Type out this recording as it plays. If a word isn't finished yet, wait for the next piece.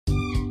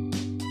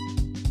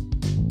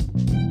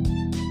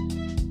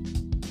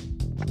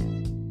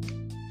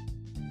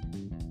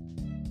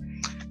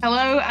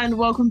Hello and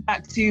welcome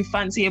back to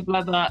Fancy a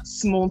Blather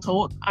Small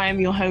Talk. I am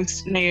your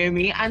host,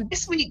 Naomi, and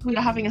this week we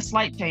are having a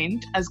slight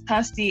change as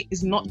Kirsty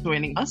is not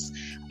joining us.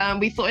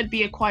 We thought it'd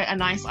be quite a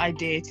nice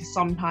idea to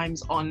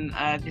sometimes on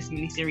this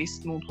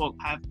mini-series Small Talk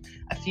have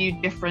a few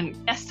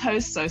different guest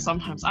hosts, so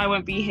sometimes I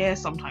won't be here,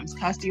 sometimes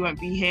Kirsty won't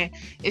be here.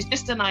 It's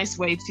just a nice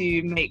way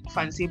to make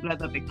Fancy a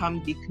Blather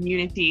become the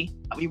community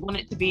that we want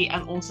it to be,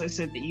 and also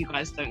so that you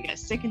guys don't get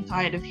sick and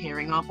tired of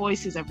hearing our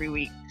voices every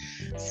week.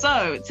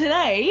 So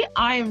today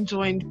I am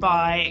joined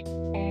by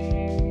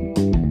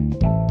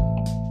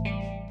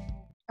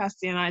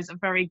Kirsty and I's a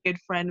very good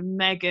friend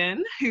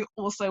Megan, who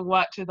also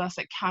worked with us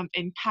at camp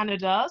in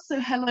Canada. So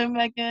hello,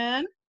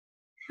 Megan.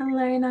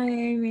 Hello,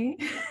 Naomi.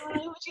 Hi,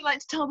 would you like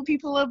to tell the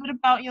people a little bit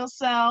about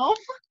yourself?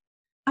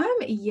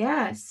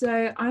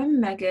 So I'm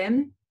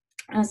Megan.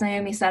 As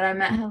Naomi said, I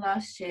met her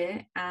last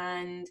year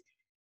and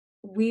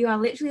we are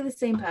literally the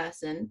same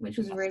person, which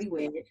was really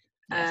weird.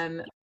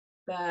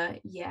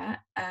 Yes.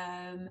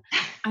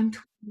 I'm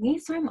 20,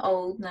 so I'm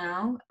old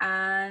now,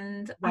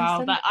 and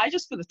Wow, I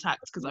just put the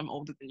tax because I'm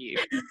older than you.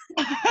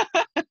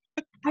 I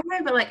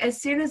know, but like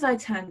as soon as I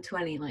turned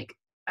 20, like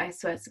I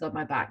swear to God,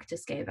 my back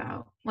just gave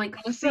out. Like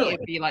honestly,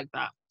 it'd be like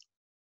that.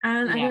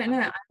 And yeah. I don't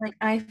know,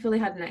 I fully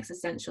had an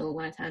existential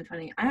when I turned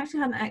 20. I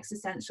actually had an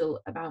existential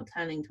about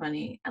turning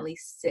 20 at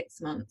least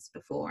 6 months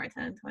before I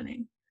turned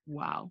 20.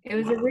 Wow. It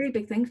was a really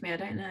big thing for me. I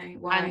don't know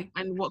why.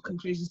 And what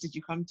conclusions did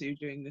you come to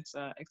during this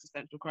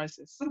existential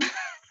crisis?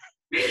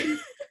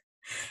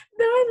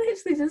 No, I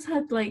literally just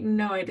had like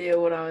no idea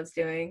what I was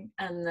doing,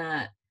 and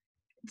that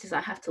just I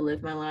have to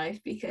live my life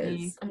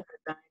because I'm gonna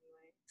die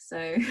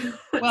anyway.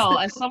 So well,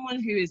 as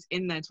someone who is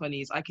in their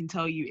 20s, I can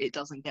tell you it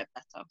doesn't get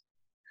better.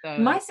 So,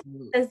 my sister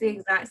does the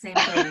exact same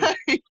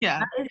thing. Yeah.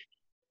 That is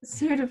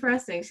so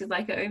depressing. She's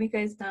like, it only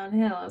goes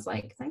downhill. I was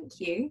like, thank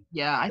you.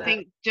 Yeah, I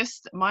think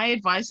just my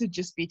advice would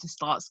just be to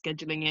start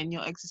scheduling in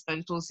your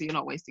existential so you're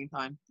not wasting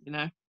time, you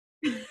know?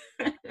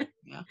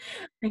 Yeah.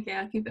 Okay,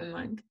 I'll keep it in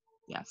mind.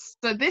 Yes.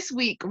 So this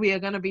week we are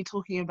going to be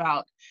talking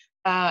about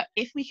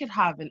if we could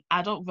have an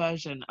adult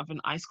version of an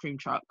ice cream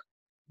truck,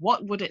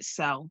 what would it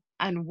sell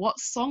and what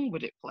song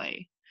would it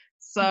play?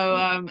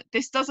 So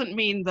this doesn't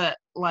mean that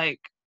like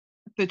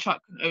the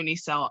truck can only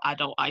sell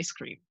adult ice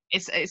cream.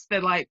 It's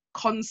the like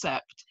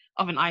concept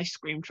of an ice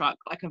cream truck,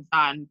 like a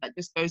van that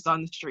just goes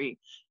down the street,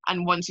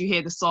 and once you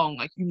hear the song,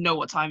 like you know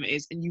what time it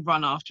is and you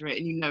run after it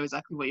and you know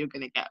exactly what you're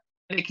gonna get.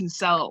 And it can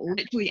sell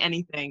literally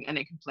anything and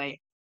it can play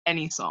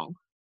any song.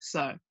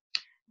 So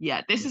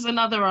yeah, this is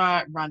another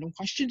random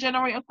question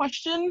generator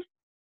question.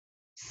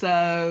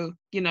 So,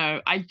 you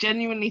know, I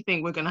genuinely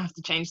think we're gonna have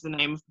to change the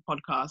name of the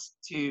podcast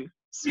to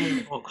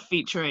Small Talk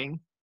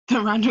featuring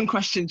the random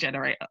question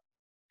generator.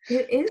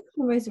 It is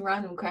the most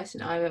random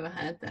question I've ever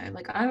heard, though.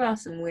 Like, I've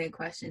asked some weird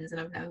questions and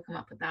I've never come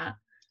up with that.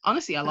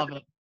 Honestly, I love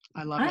it.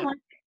 I love it. Like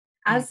it.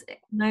 As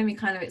Naomi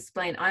kind of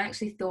explained, I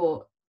actually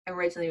thought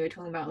originally we were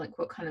talking about like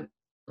what kind of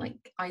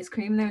like ice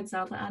cream they would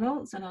sell to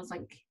adults, and I was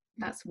like,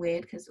 that's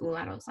weird because all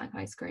adults like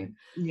ice cream.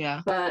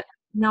 Yeah. But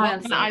now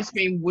what kind of ice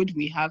cream would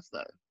we have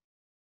though?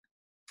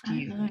 Do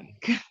you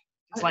think?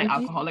 It's like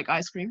alcoholic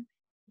ice cream?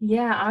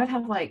 Yeah, I would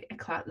have like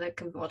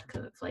a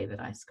vodka flavored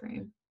ice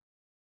cream.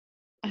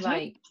 I don't know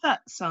if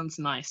that sounds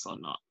nice or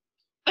not.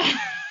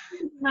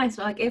 Nice,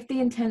 but like if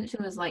the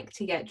intention was like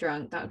to get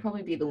drunk, that would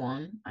probably be the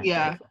one.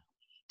 Yeah.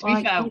 To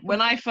be fair,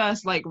 when I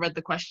first like read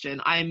the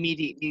question, I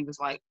immediately was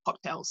like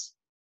cocktails.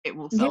 It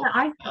will sell. Yeah,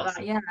 I thought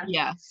that. Yeah.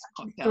 Yes,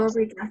 cocktails.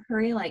 Strawberry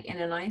daiquiri, like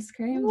in an ice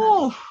cream.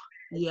 Oh,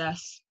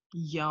 yes,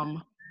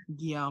 yum,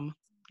 yum.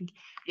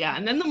 Yeah,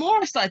 and then the more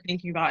I started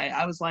thinking about it,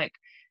 I was like,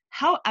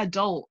 how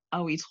adult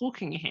are we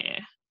talking here?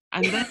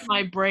 And then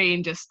my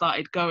brain just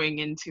started going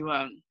into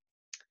a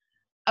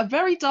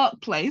very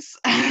dark place.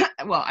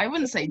 Well, I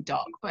wouldn't say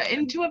dark, but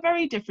into a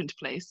very different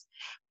place.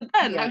 But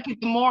then like,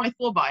 the more I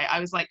thought about it, I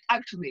was like,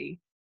 actually,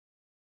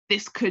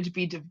 this could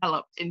be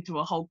developed into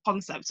a whole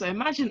concept. So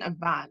imagine a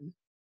van.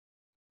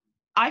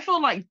 I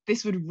feel like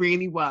this would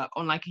really work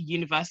on like a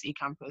university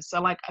campus.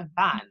 So like a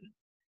van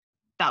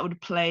that would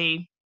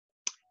play.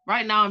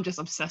 Right now, I'm just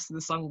obsessed with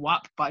the song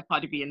WAP by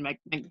Cardi B and Meg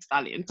Thee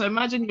Stallion. So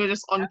imagine you're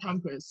just on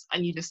campus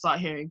and you just start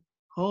hearing,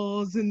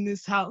 whores in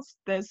this house,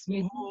 there's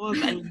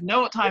whores, and you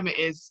know what time it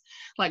is.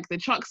 Like the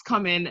trucks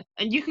come in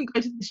and you can go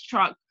to this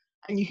truck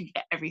and you can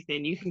get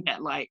everything. You can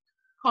get like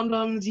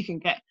condoms, you can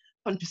get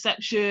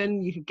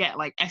contraception, you can get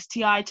like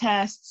STI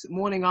tests,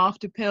 morning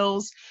after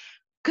pills,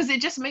 because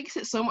it just makes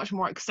it so much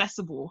more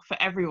accessible for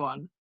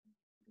everyone.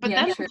 But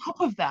then on top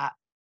of that,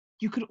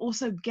 you could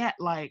also get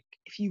like,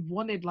 if you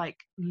wanted like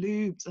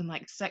lubes and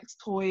like sex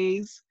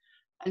toys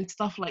and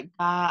stuff like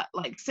that,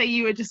 like say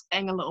you were just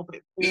getting a little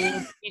bit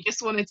bored, you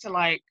just wanted to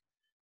like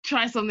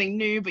try something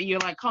new, but you're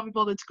like can't be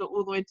bothered to go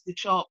all the way to the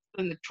shop,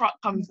 then the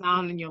truck comes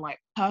down and you're like,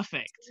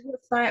 perfect.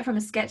 Buy it from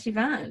a sketchy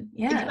van.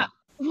 Yeah.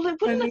 Well, it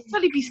wouldn't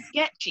necessarily be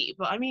sketchy,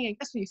 but I mean, I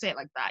guess when you say it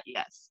like that,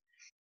 yes.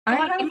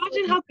 Like,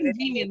 imagine how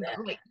convenient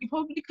that, like, you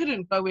probably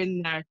couldn't go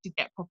in there to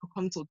get proper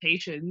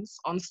consultations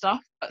on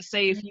stuff, but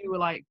say if you were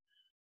like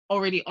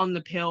already on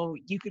the pill,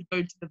 you could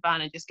go to the van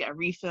and just get a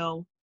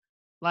refill.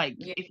 Like,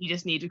 Yeah. if you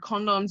just needed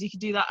condoms, you could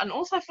do that. And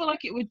also, I feel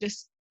like it would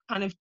just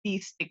kind of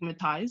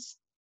destigmatize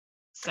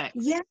sex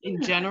Yeah.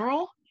 in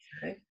general.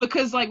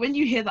 Because, like, when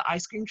you hear the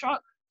ice cream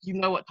truck, you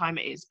know what time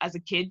it is. As a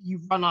kid, you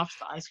run after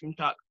the ice cream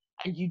truck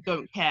and you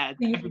don't care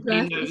that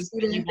everybody knows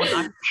that you want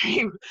ice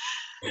cream.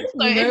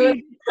 So You if know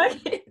you,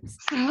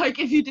 so like,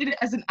 if you did it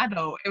as an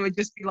adult, it would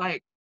just be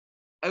like,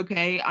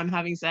 okay, I'm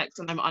having sex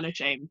and I'm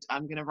unashamed.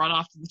 I'm gonna run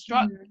after this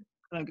truck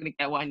and I'm gonna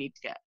get what I need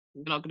to get.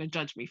 You're not gonna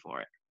judge me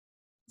for it.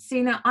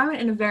 See, now I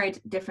went in a very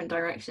different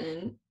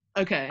direction.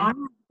 Okay.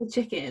 I'm the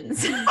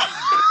chickens.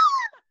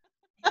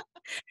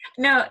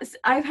 No,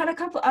 I've had a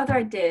couple other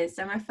ideas.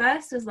 So my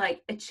first was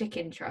like a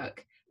chicken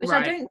truck, which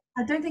Right.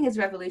 I don't think is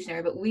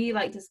revolutionary, but we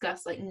like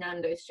discussed like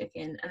Nando's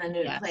chicken and then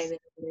didn't play Yes. the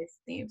Nando's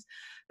themes.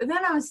 But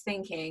then I was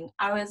thinking,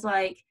 I was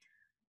like,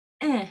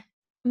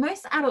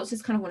 most adults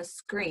just kind of want to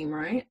scream,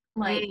 right?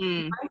 Like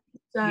Mm, life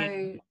is yeah.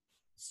 so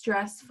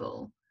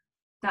stressful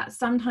that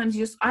sometimes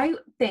you just, I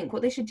think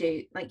what they should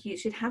do, like you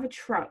should have a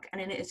truck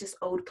and in it is just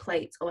old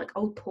plates or like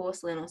old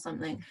porcelain or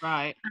something.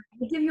 Right.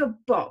 They give you a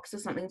box or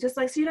something, just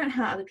like so you don't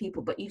hurt other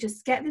people, but you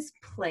just get this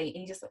plate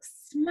and you just like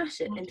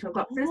smash it into a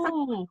box. And it's like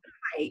Oh.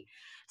 plate.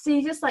 So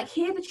you just like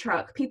hear the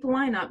truck, people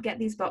line up, get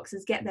these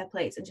boxes, get their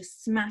plates, and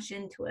just smash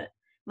into it.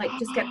 Like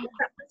just get all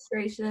that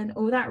frustration,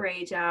 all that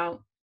rage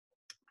out.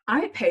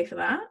 I would pay for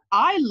that.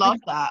 I I love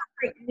don't that.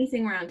 like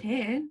anything around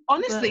here. But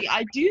Honestly,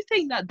 I do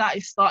think that that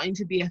is starting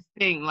to be a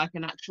thing, like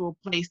an actual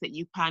place that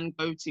you can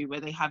go to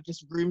where they have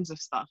just rooms of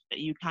stuff that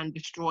you can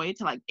destroy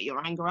to like get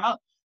your anger out.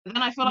 And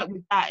then I feel like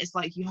with that, it's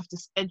like you have to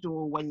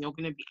schedule when you're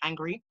going to be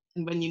angry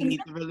and when you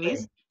need the release.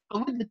 exactly,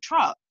 But with the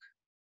truck,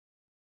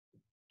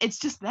 it's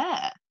just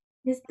there.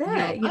 it's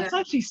Yeah, there, you know. that's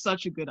actually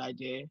such a good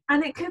idea.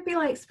 And it could be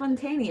like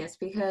spontaneous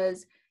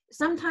because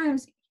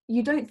sometimes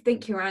you don't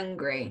think you're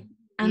angry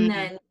and Mm,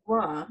 then you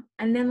are.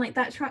 And then like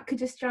that truck could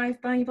just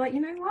drive by and you'd be like,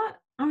 you know what?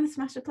 I'm gonna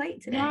smash a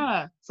plate today.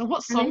 yeah. So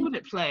what And song then would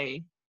it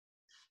play?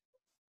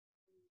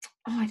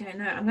 I don't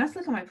know. I'm gonna have to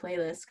look at my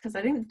playlist because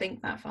I didn't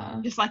think that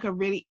far. Just like a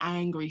really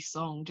angry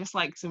song, just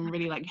like some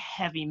really like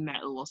heavy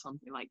metal or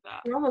something like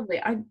that.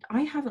 Probably.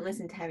 I haven't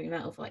listened to heavy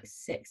metal for like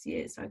 6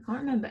 years, so I can't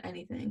remember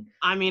anything.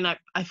 I mean,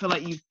 I feel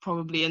like you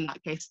probably in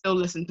that case still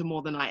listen to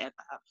more than I ever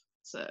have.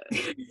 So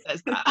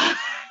there's that.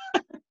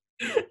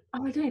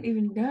 Oh, I don't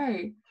even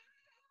know.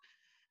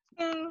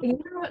 You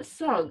know what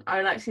song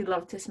I'd actually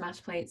love to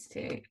smash plates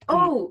to?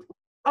 Oh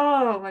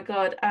my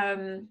god.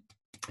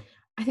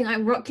 I think I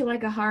Rock You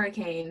Like a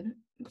Hurricane.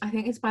 I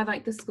think it's by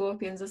like the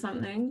Scorpions or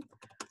something.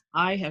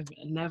 I have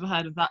never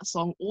heard of that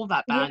song or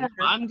that band, Yeah.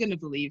 but I'm gonna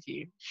believe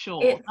you.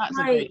 Sure, It's that's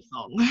a like great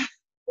song.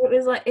 it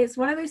was like it's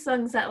one of those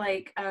songs that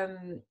like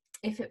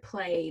if it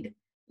played,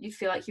 you'd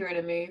feel like you're in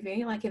a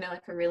movie, like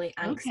like a really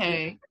angsty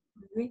Okay,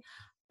 movie.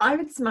 I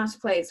would smash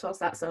plates whilst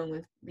that song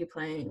would be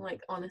playing,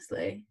 like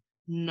honestly.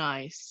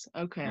 nice.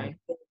 Okay. Like,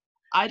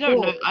 I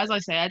don't know, oh, as I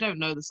say, I don't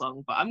know the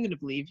song, but I'm gonna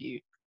believe you.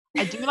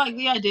 I do like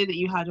the idea that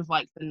you had of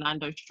like the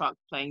Nando's truck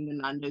playing the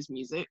Nando's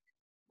music.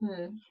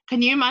 hmm.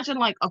 Can you imagine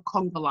like a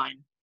conga line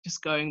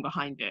just going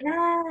behind it?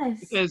 Yes.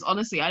 Because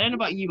honestly, I don't know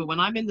about you, but when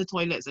I'm in the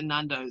toilets in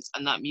Nando's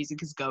and that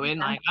music is going,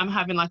 like I'm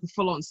having like a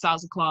full-on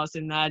salsa class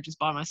in there just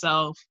by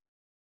myself.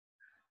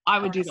 I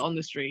would do that Honestly, on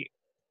the street.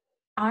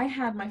 I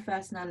had my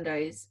first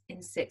Nando's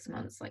in 6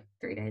 months, like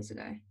 3 days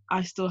ago.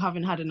 I still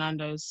haven't had a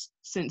Nando's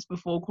since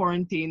before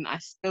quarantine. I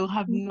still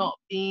have not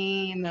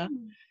been.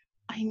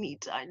 I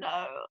need to, I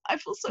know. I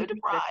feel so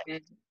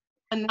deprived.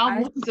 And now I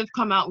ones have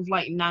come out with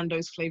like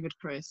Nando's flavored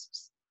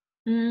crisps.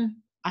 mm,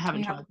 I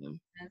haven't we have tried them.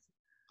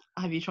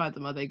 Have you tried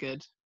them? Are they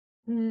good?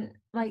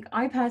 like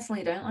I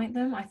personally don't like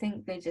them. I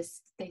think they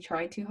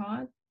try too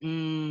hard.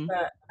 Mm,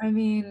 But I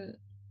mean,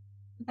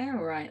 they're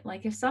alright.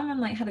 Like if someone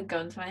like had a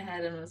gun to my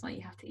head and was like,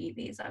 "You have to eat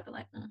these," I'd be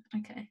like,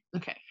 "Okay."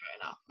 okay,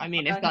 fair enough. I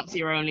mean, if But that's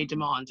your only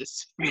demand,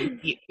 is for me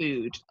to eat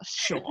food,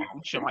 sure,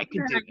 I'm sure I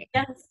could do it.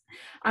 yes,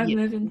 I'm Yeah.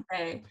 living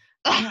today.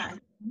 Yeah,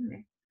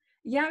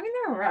 yeah. I mean,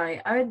 they're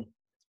alright.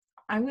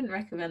 I wouldn't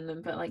recommend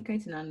them, but like go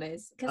to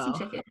Nando's, get some Oh,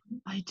 chicken.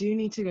 I do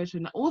need to go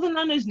to all the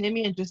Nando's near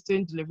me are just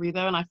doing delivery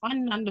though, and I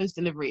find Nando's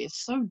delivery is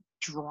so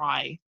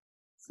dry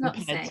It's not the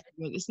compared same.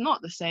 to it's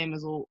not the same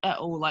as all at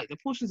all. Like the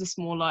portions are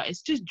smaller,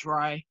 it's just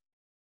dry.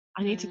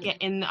 I need to Mm, get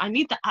in. I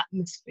need the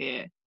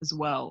atmosphere as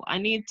well. I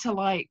need to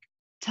like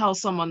tell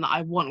someone that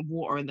I want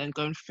water and then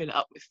go and fill it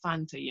up with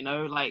Fanta, you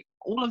know? Like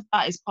all of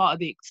that is part of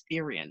the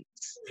experience.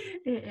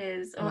 it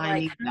is, And or I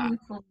like need that. having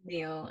a full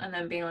meal and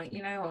then being like,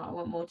 you know what, I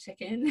want more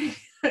chicken.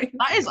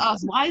 That is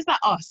us. Why is that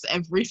us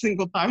every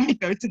single time we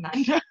go to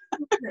Nando?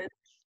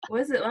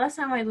 Was it last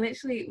time I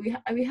literally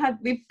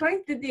we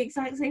both did the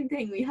exact same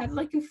thing. We had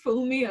like a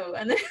full meal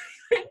and then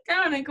we went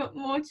down and got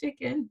more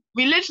chicken.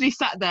 We literally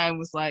sat there and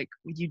was like,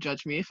 would you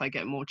judge me if I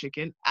get more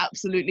chicken?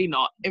 Absolutely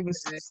not. It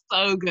was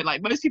so good.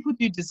 Like most people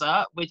do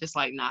dessert. We're just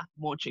like, nah,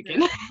 more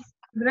chicken.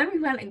 But then we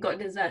went and got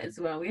dessert as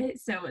well. We ate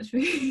so much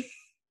food.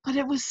 But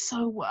it was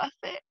so worth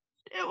it.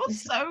 It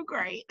was so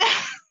great.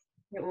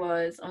 It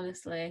was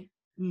honestly.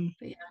 Mm,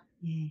 But yeah.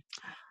 mm.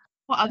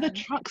 What other Um,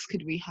 trucks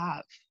could we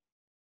have?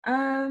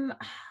 um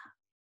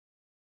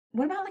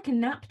What about like a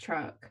nap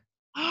truck?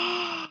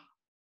 That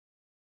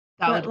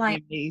But would be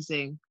like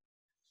amazing.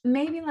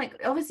 maybe like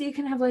obviously you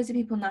can have loads of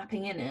people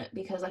napping in it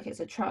because like it's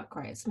a truck,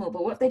 right? It's small.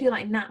 But what if they do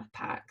like nap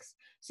packs?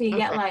 So you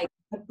get Okay. like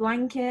a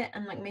blanket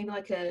and like maybe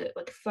like a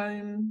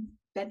foam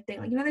bed thing,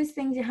 like you know those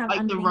things you have Like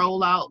the underneath.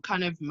 rollout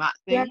kind of mat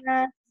Yeah, thing.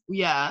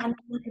 Yeah. and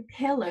like a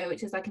pillow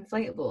which is like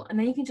inflatable, and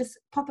then you can just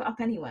pop it up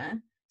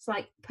anywhere. So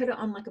like put it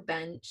on like a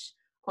bench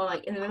or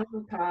like in the middle of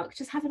the park,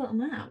 just have a little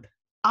nap.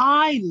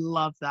 I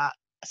love that.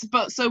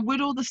 But so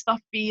would all the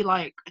stuff be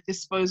like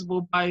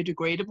disposable,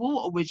 biodegradable,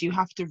 or would you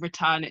have to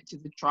return it to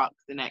the truck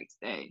the next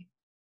day?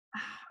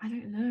 I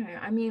don't know.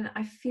 I mean,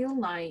 I feel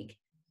like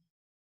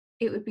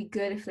it would be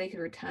good if they could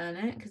return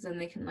it because then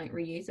they can like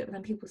reuse it. But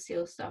then people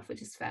steal stuff,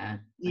 which is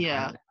fair. Like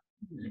Yeah.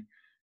 you know.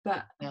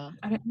 But Yeah.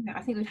 I don't know.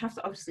 I think we'd have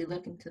to obviously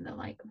look into the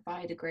like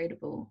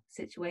biodegradable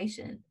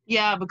situation.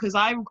 Yeah, because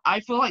I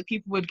feel like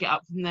people would get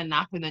up from their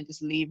nap and then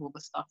just leave all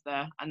the stuff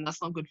there, and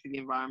that's not good for the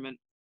environment.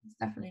 It's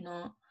definitely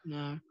not.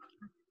 No.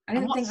 I And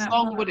didn't what think that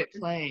song hard. would it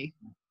play?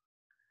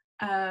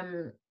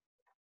 Um.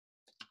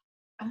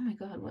 Oh my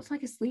god, what's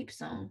like a sleep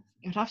song?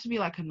 It would have to be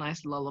like a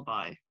nice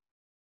lullaby.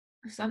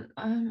 Some.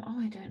 Oh,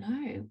 I don't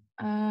know.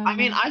 I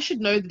mean, I should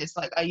know this.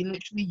 Like, I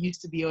literally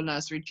used to be your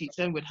nursery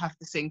teacher and would have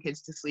to sing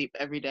kids to sleep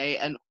every day.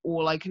 And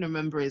all I can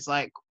remember is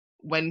like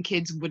when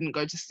kids wouldn't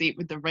go to sleep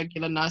with the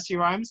regular nursery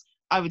rhymes,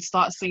 I would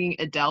start singing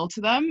Adele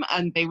to them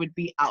and they would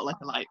be out like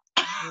a light.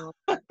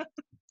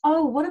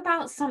 Oh, what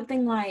about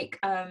something like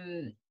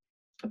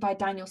by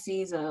Daniel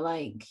Caesar,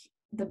 like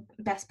the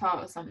best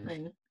part or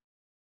something?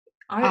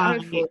 I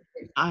would I, fall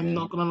asleep I'm to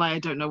not it. gonna lie, I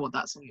don't know what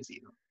that song is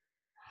either.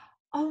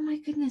 Oh my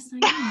goodness,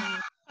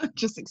 Naomi.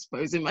 Just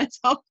exposing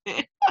myself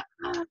here.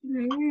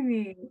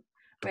 Naomi.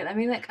 Wait, let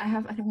me look. I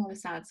think I have a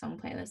sad song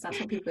playlist. That's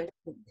what people go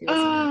to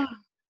listen to. Uh,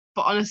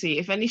 but honestly,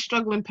 if any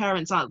struggling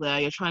parents out there,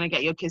 you're trying to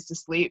get your kids to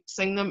sleep,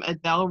 sing them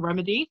Adele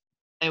Remedy.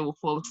 They will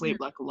fall asleep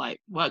like a light.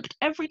 Worked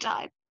every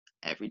time.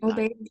 Every Or time.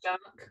 Baby Shark.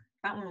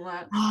 That one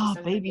works for Ah,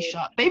 some Baby people.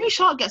 Shark. Baby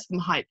Shark gets them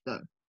hyped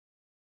though.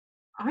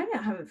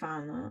 Haven't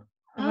found that.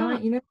 When Ah,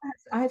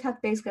 I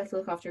had basically had to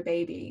look after a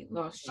baby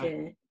last right.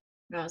 year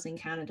when I was in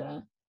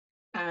Canada.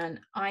 And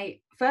I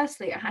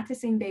had to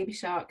sing Baby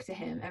Shark to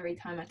him every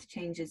time I had to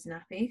change his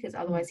nappy because Oh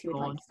otherwise he would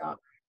like God. start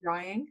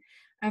crying.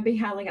 And he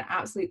had like an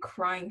absolute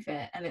crying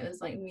fit, and it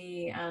was like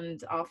me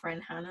and our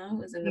friend Hannah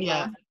was in the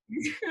Yeah. bath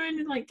trying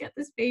to like get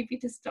this baby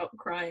to stop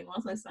crying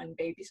whilst I sang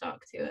Baby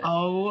Shark to it.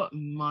 Oh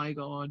my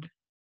God.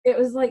 It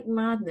was like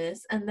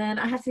madness. And then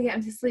I had to get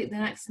him to sleep the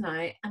next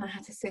night, and I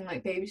had to sing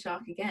like Baby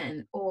Shark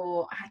again,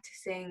 or I had to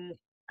sing.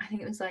 I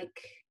think it was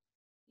like,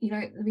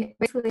 we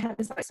basically had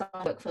this like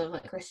songbook full of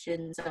like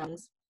Christian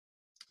songs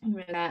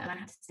and I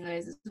had to sing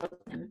those as well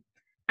with him.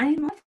 And he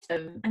loved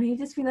them, and he'd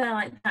just be there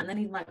like that, and then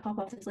he'd like pop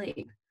off to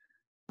sleep.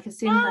 Like as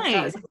soon as I Nice.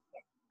 started singing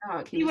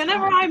dark, he See, was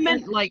whenever gone. I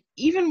meant like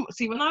even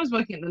see when I was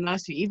working at the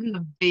nursery, even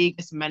the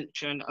biggest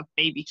mention of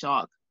Baby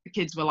Shark, the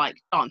kids were like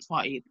dance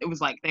party. It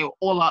was like they were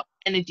all up,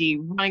 energy,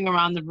 running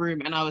around the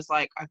room, and I was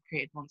like, I've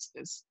created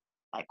monsters.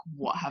 Like,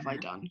 what have I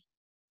done?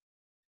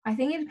 I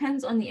think it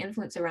depends on the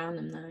influence around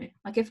them though.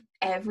 Like if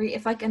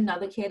like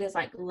another kid is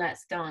like,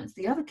 let's dance,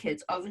 the other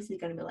kid's obviously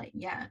gonna be like,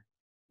 yeah.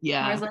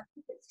 Yeah. Whereas like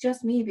if it's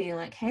just me being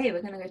like, hey,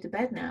 we're gonna go to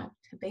bed now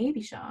to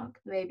Baby Shark,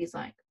 the baby's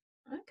like,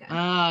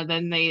 okay.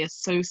 Then they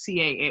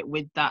associate it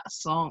with that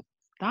song.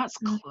 That's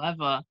Mm.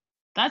 clever.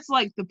 That's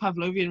like the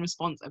Pavlovian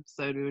response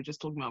episode we were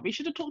just talking about. We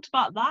should have talked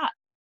about that.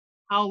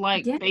 How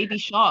like Yeah, Baby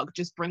Shark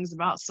just brings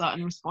about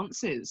certain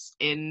responses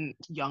in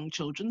young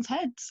children's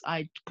heads.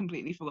 I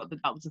completely forgot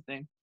that that was a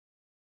thing.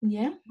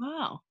 yeah,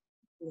 Wow.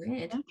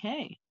 weird.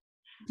 Okay.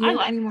 Do I you have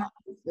like any more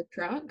ideas for the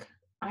truck?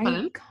 I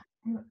pardon.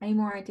 can't have any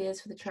more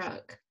ideas for the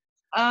truck.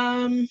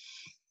 Um,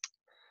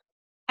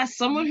 as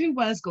someone who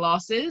wears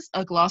glasses,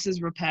 a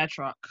glasses repair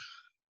truck,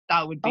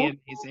 that would be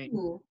amazing.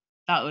 Oh,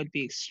 That would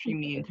be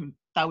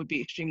that would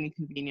be extremely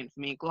convenient for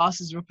me.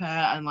 Glasses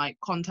repair and like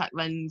contact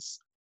lens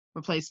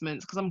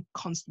replacements because I'm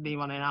constantly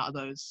running out of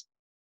those.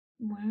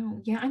 wow.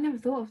 Yeah, I never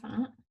thought of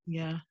that.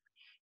 Yeah.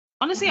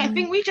 Honestly, I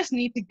think we just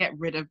need to get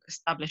rid of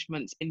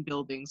establishments in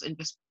buildings and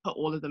just put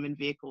all of them in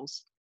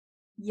vehicles.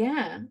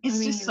 Yeah, I It's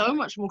just mean, so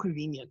much more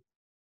convenient.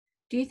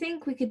 do you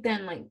think we could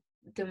then like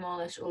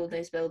demolish all of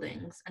those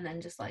buildings and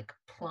then just like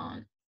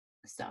plant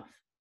stuff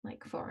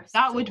like That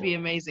forests would be or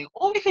amazing.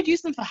 Or we could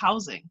use them for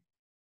housing.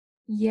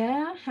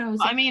 yeah, I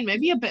housing? mean,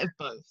 maybe a bit of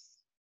both.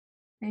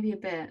 Maybe a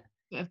bit.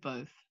 Bit of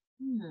both.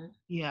 Hmm,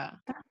 Yeah.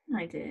 that's an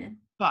idea.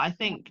 But I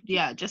think,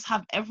 yeah, just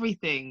have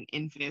everything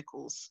in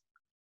vehicles.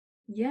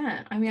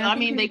 Yeah, I mean, So, I I think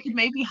mean, we they could. could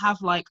maybe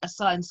have like a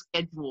certain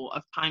schedule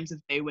of times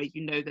of day where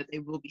you know that they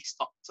will be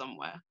stopped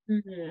somewhere.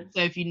 Mhm.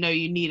 So if you know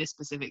you need a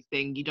specific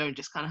thing, you don't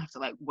just kind of have to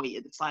like wait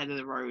at the side of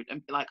the road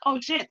and be like, oh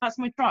shit, that's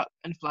my truck,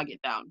 and flag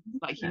it down.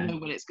 Like you Yeah. know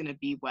when it's gonna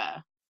be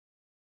where.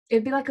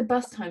 It'd be like a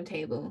bus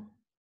timetable,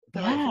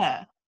 but like for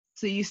Yeah.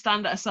 So you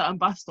stand at a certain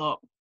bus stop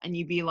and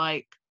you be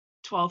like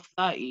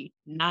 12:30,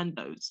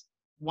 Nando's,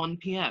 1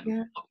 p.m.,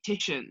 yeah.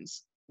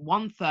 opticians,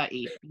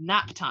 1:30,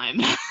 nap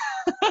time.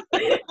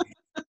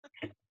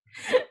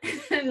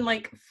 then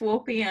like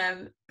 4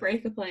 p.m.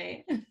 break a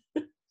plate.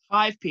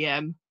 5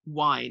 p.m.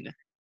 wine.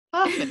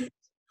 Perfect.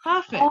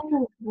 Perfect.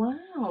 Oh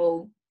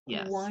wow.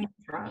 Yes. Wine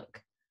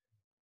truck.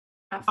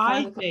 At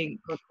I 5 o'clock, think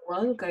the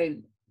world will go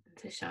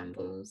to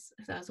shambles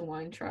if there's a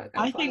wine truck.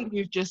 I think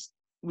we've just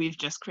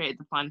created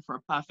the plan for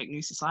a perfect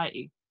new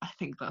society. I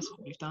think that's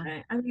what we've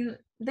done. I mean,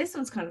 this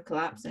one's kind of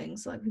collapsing,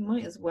 so like we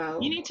might as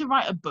well. You need to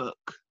write a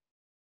book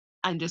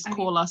and just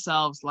call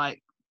ourselves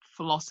like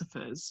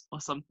philosophers or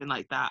something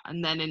like that.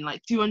 And then in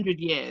like 200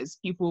 years,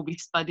 people will be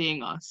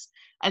studying us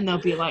and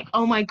they'll be like,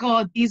 oh my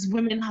God, these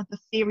women had the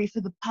theory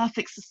for the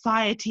perfect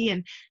society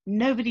and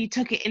nobody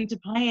took it into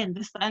play and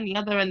this, that, and the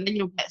other. And then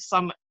you'll get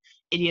some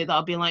idiot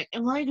that'll be like,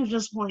 if I could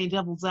just play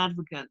devil's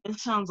advocate,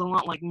 this sounds a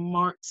lot like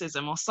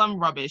Marxism or some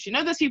rubbish. You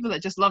know, there's people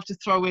that just love to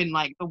throw in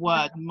like the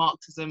word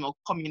Marxism or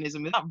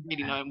communism without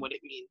really knowing what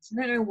it means.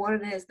 I don't know what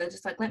it is. They're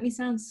just like, let me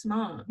sound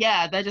smart.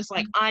 Yeah, they're just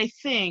like, I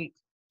think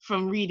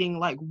from reading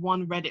like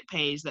one Reddit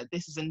page that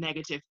this is a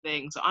negative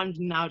thing, so I'm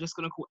now just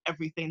going to call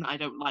everything that I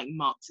don't like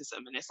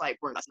Marxism. And it's like,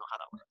 bro, that's not how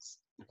that works.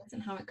 That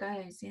isn't how it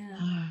goes. Yeah.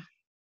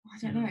 I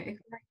don't know.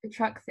 It's like the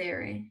truck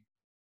theory.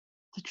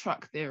 The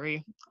truck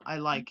theory. I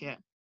like it.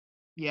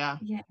 Yeah,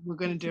 we're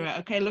going to do too. it.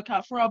 Okay, look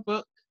out for our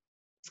book.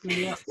 It's going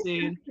to be up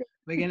soon.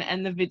 We're going to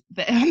end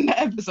the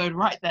episode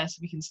right there so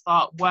we can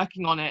start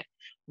working on it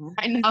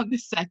right now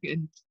this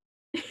second.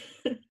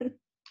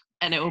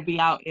 And it will be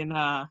out in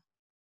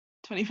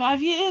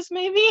 25 years,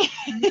 maybe?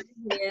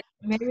 Yeah,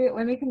 maybe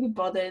when we can be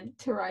bothered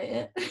to write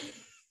it.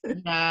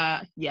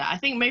 Yeah, I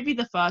think maybe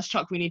the first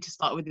truck we need to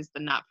start with is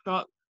the nap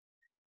truck.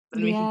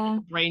 Then we can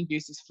get the brain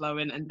juices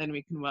flowing and then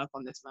we can work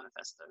on this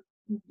manifesto.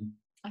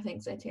 I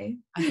think so too.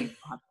 I think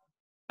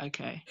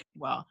okay,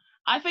 well,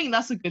 I think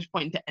that's a good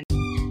point to end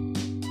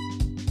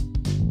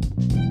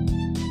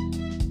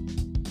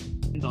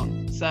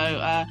on.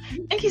 So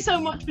thank you so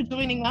much for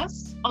joining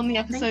us on the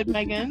episode,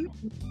 Megan.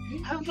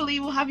 Hopefully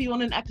we'll have you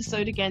on an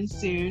episode again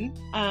soon.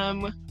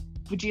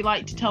 Would you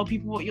like to tell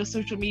people what your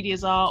social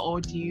medias are, or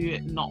do you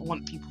not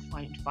want people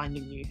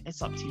finding you?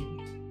 It's up to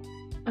you.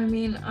 I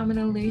mean, I'm an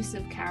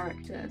elusive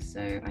character,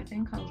 so I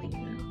think I'll leave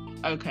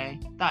it. Okay,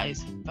 that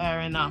is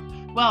fair enough.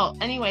 Well,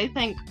 anyway,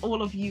 thank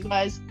all of you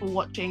guys for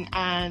watching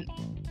and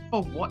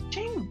for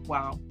watching.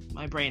 Wow,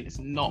 my brain is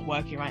not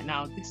working right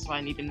now. This is why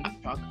I need a nap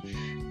drug.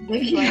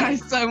 Thank you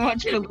guys so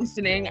much for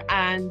listening,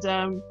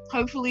 and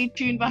hopefully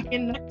tune back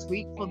in next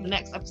week for the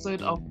next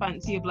episode of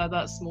Fancy of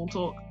Leather Small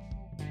Talk.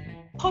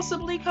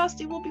 Possibly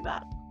Kirsty will be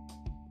back.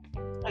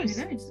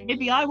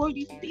 Maybe I won't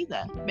even be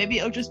there. Maybe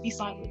it'll just be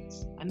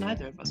silence and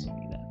neither of us will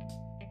be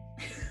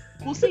there.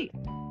 We'll see.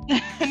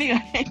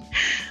 Anyway,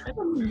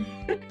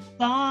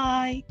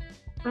 bye.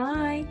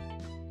 Bye.